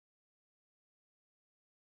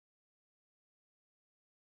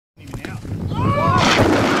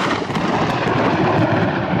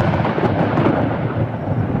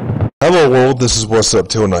Hello, this is What's Up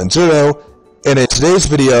 290, and in today's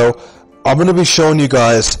video, I'm going to be showing you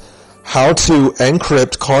guys how to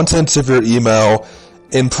encrypt contents of your email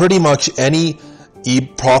in pretty much any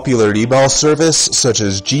popular email service, such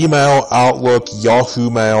as Gmail, Outlook, Yahoo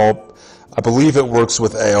Mail. I believe it works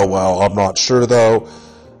with AOL, I'm not sure though.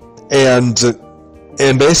 And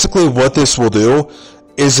basically what this will do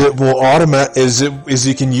is it will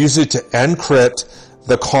you can use it to encrypt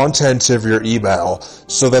the contents of your email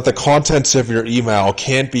so that the contents of your email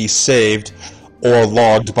can't be saved or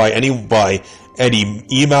logged by any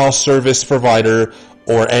email service provider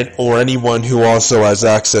or anyone who also has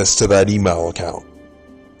access to that email account.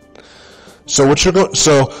 So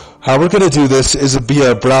how we're going to do this is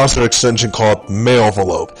via a browser extension called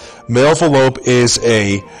Mailvelope. Mailvelope is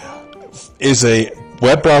a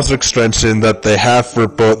web browser extension that they have for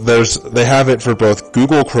both. They have it for both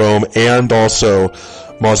Google Chrome and also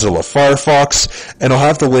Mozilla Firefox, and I'll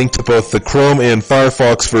have the link to both the Chrome and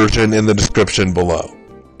Firefox version in the description below.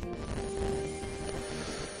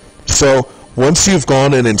 So once you've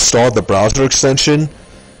gone and installed the browser extension,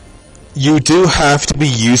 you do have to be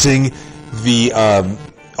using the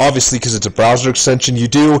obviously, because it's a browser extension, you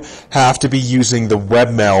do have to be using the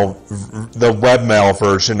webmail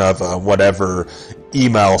version of whatever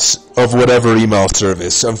email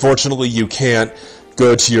service. Unfortunately, you can't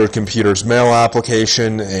go to your computer's mail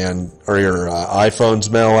application or your iPhone's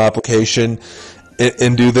mail application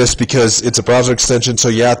and do this because it's a browser extension. So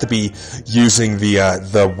you have to be using the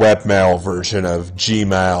webmail version of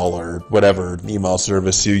Gmail or whatever email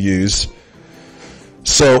service you use.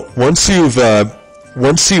 So once you've gone to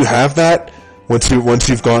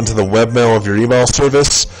the webmail of your email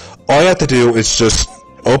service, all you have to do is just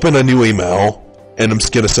open a new email, and I'm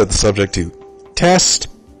just going to set the subject to test.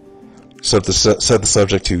 Set the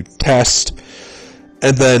subject to test,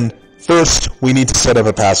 and then first we need to set up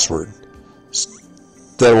a password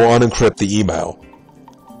that will unencrypt the email.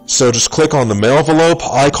 So just click on the Mailvelope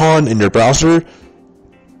icon in your browser.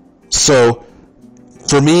 So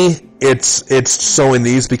for me, it's showing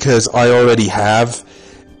these because I already have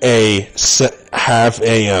a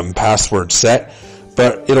password set,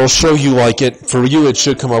 but it'll show you for you it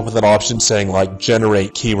should come up with an option saying like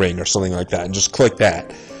generate keyring or something like that, and just click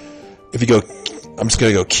that. If you go, I'm just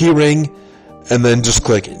going to go keyring, and then just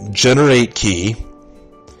click generate key.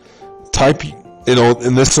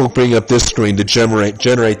 And this will bring up this screen to generate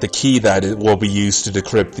the key that it will be used to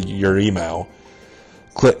decrypt your email.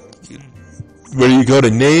 Click where you go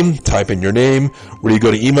to name, type in your name. Where you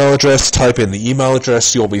go to email address, type in the email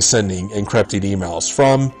address you'll be sending encrypted emails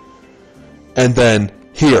from. And then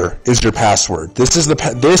here is your password. This is the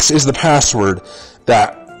password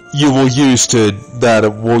that will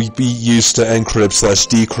be used to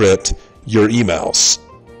encrypt/decrypt your emails.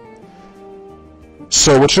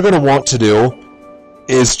 So what you're going to want to do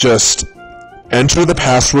is just enter the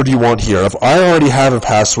password you want here. I already have a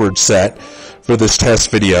password set for this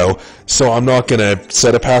test video, so I'm not going to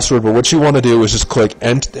set a password, but what you want to do is just click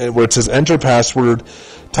where it says enter password,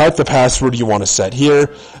 type the password you want to set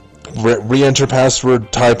here, re-enter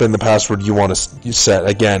password, type in the password you want to set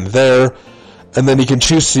again there, and then you can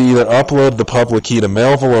choose to either upload the public key to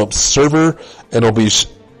Mailvelope's server, and it'll be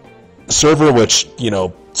server which,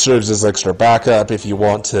 serves as extra backup if you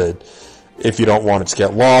don't want it to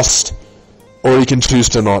get lost, or you can choose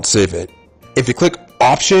to not save it. If you click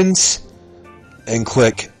options and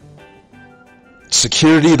click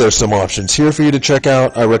security, there's some options here for you to check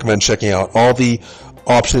out. I recommend checking out all the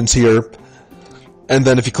options here. And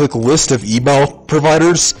then if you click list of email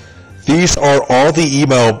providers, these are all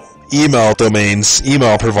the email domains,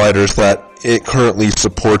 email providers that it currently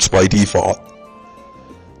supports by default.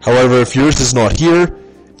 However, if yours is not here,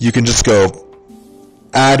 you can just go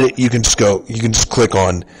add it. You can just click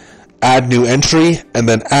on add new entry and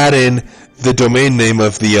then add in the domain name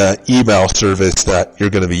of the email service that you're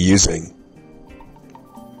going to be using.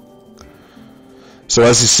 So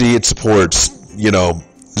as you see, it supports,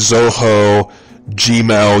 Zoho,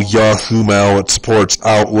 Gmail, Yahoo Mail. It supports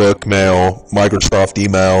Outlook Mail, Microsoft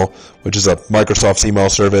Email, which is a Microsoft's email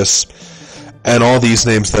service, and all these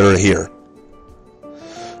names that are here.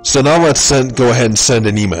 So now let's go ahead and send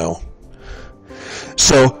an email.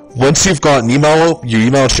 So once you've got your email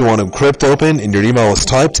that you want to encrypt open and your email is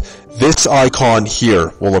typed, this icon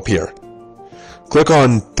here will appear. Click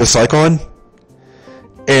on this icon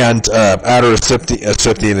and add a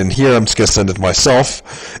recipient in here. I'm just going to send it to myself.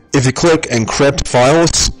 If you click encrypt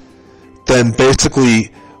files, then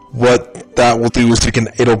basically what that will do is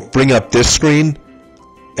it'll bring up this screen,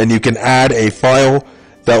 and you can add a file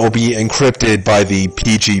that will be encrypted by the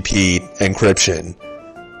PGP encryption.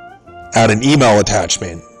 Add an email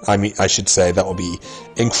attachment. I should say that will be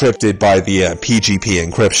encrypted by the PGP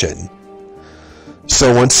encryption.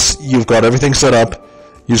 So once you've got everything set up,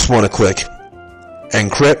 you just want to click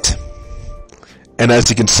Encrypt, and as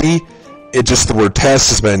you can see, the word test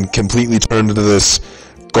has been completely turned into this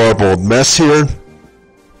garbled mess here.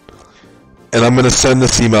 And I'm going to send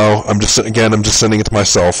this email. I'm just sending it to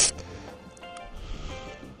myself.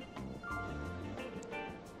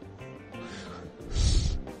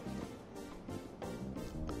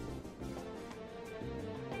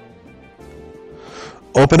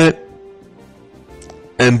 Open it,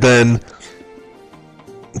 and then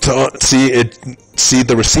to see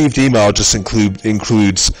the received email just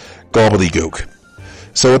includes gobbledygook.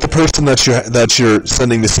 So what the person that you're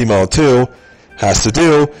sending this email to has to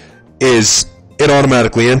do is it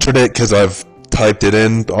automatically entered it because I've typed it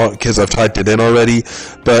in already.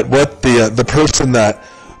 But what the person that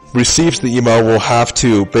receives the email will have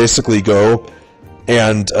to basically go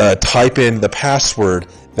and type in the password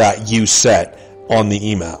that you set on the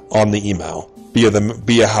email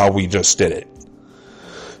via how we just did it.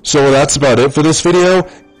 So that's about it for this video.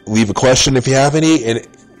 Leave a question if you have any, and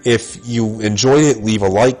if you enjoyed it, leave a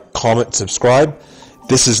like, comment, subscribe.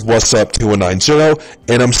 This is What's Up 2190,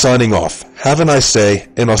 and I'm signing off. Have a nice day,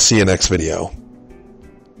 and I'll see you next video.